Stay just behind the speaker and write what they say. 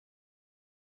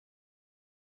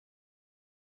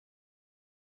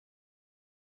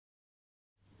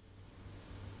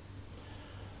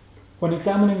When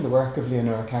examining the work of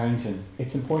Leonora Carrington,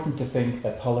 it's important to think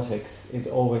that politics is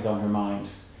always on her mind,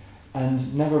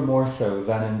 and never more so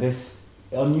than in this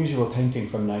unusual painting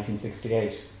from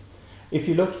 1968. If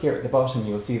you look here at the bottom,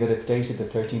 you'll see that it's dated the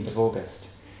 13th of August,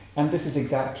 and this is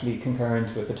exactly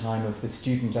concurrent with the time of the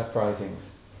student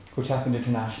uprisings, which happened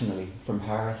internationally, from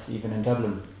Paris, even in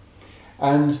Dublin.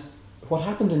 And what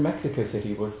happened in Mexico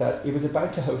City was that it was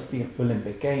about to host the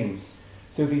Olympic Games.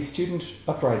 So these student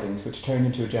uprisings, which turned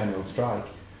into a general strike,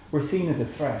 were seen as a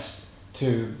threat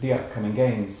to the upcoming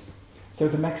games. So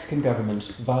the Mexican government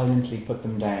violently put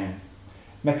them down.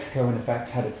 Mexico, in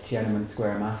effect, had its Tiananmen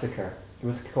Square massacre. It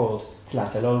was called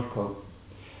Tlatelolco.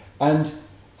 And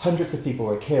hundreds of people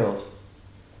were killed.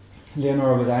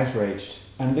 Leonora was outraged,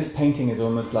 and this painting is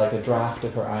almost like a draft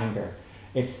of her anger.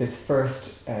 It's this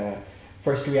first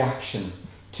reaction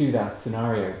to that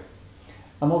scenario.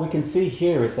 And what we can see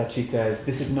here is that she says,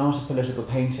 this is not a political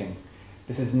painting.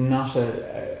 This is not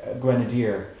a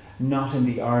grenadier, not in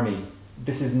the army.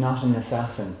 This is not an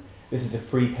assassin. This is a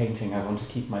free painting. I want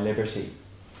to keep my liberty.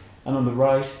 And on the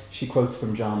right, she quotes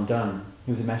from John Donne,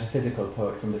 who was a metaphysical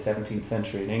poet from the 17th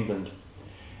century in England.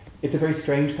 It's a very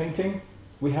strange painting.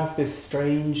 We have this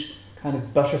strange kind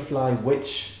of butterfly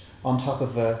witch on top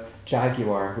of a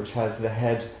jaguar, which has the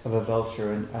head of a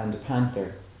vulture and a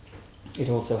panther. It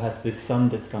also has this sun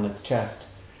disk on its chest.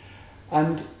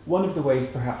 And one of the ways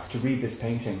perhaps to read this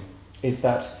painting is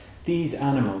that these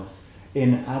animals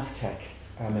in Aztec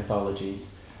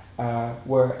mythologies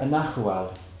were a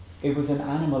nahual. It was an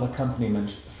animal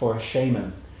accompaniment for a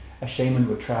shaman. A shaman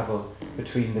would travel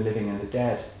between the living and the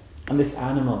dead, and this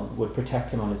animal would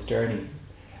protect him on his journey.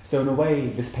 So in a way,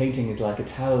 this painting is like a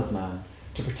talisman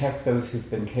to protect those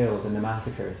who've been killed in the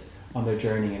massacres on their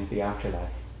journey into the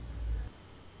afterlife.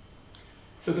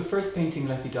 So the first painting,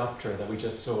 Lepidoptera, that we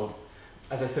just saw,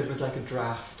 as I said, was like a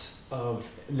draft of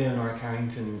Leonora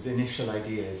Carrington's initial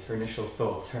ideas, her initial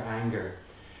thoughts, her anger.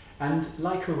 And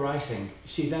like her writing,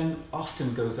 she then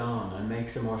often goes on and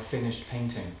makes a more finished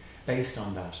painting based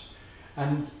on that.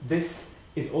 And this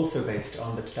is also based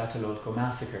on the Tlatelolco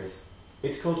massacres.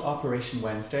 It's called Operation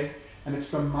Wednesday, and it's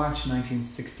from March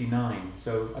 1969,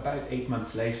 so about 8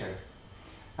 months later.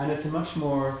 And it's a much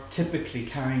more typically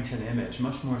Carrington image,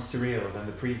 much more surreal than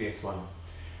the previous one.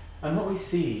 And what we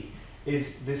see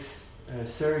is this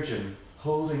surgeon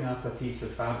holding up a piece of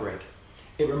fabric.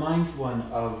 It reminds one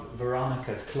of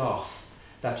Veronica's cloth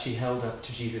that she held up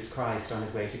to Jesus Christ on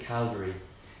his way to Calvary.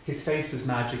 His face was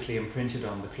magically imprinted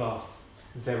on the cloth.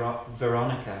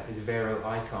 Veronica is Vero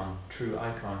icon, true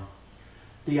icon.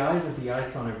 The eyes of the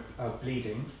icon are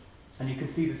bleeding, and you can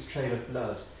see this trail of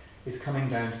blood is coming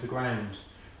down to the ground,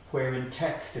 where in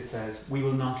text it says, "We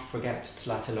will not forget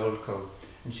Tlatelolco,"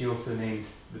 and she also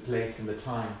names the place and the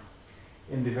time.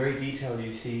 In the very detail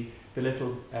you see the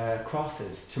little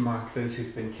crosses to mark those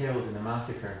who've been killed in the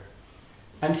massacre.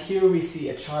 And here we see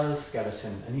a child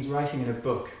skeleton, and he's writing in a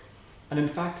book. And in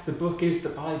fact, the book is the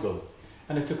Bible,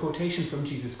 and it's a quotation from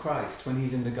Jesus Christ when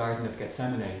he's in the Garden of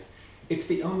Gethsemane. It's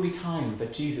the only time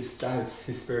that Jesus doubts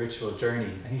his spiritual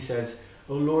journey, and he says,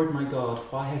 "O Lord my God,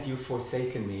 why have you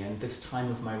forsaken me in this time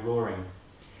of my roaring?"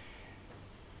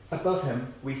 Above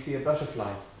him, we see a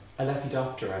butterfly, a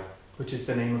Lepidoptera, which is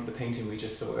the name of the painting we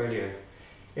just saw earlier.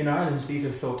 In Ireland, these are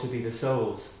thought to be the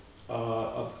souls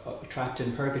trapped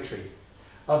in purgatory.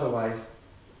 Otherwise,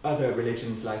 other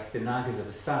religions like the Nagas of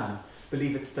Assam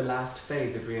believe it's the last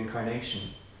phase of reincarnation.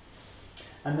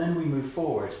 And then we move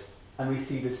forward, and we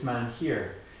see this man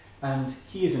here. And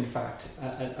he is in fact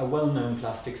a well-known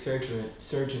plastic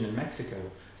surgeon in Mexico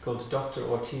called Dr.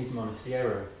 Ortiz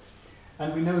Monastiero.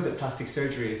 And we know that plastic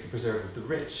surgery is the preserve of the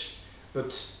rich,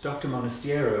 but Dr.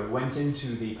 Monastiero went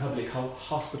into the public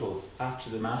hospitals after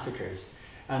the massacres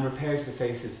and repaired the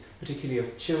faces, particularly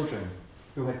of children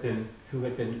who had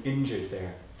been injured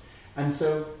there. And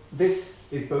so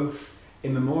this is both a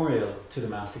memorial to the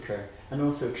massacre and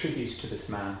also a tribute to this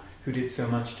man who did so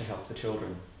much to help the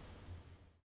children.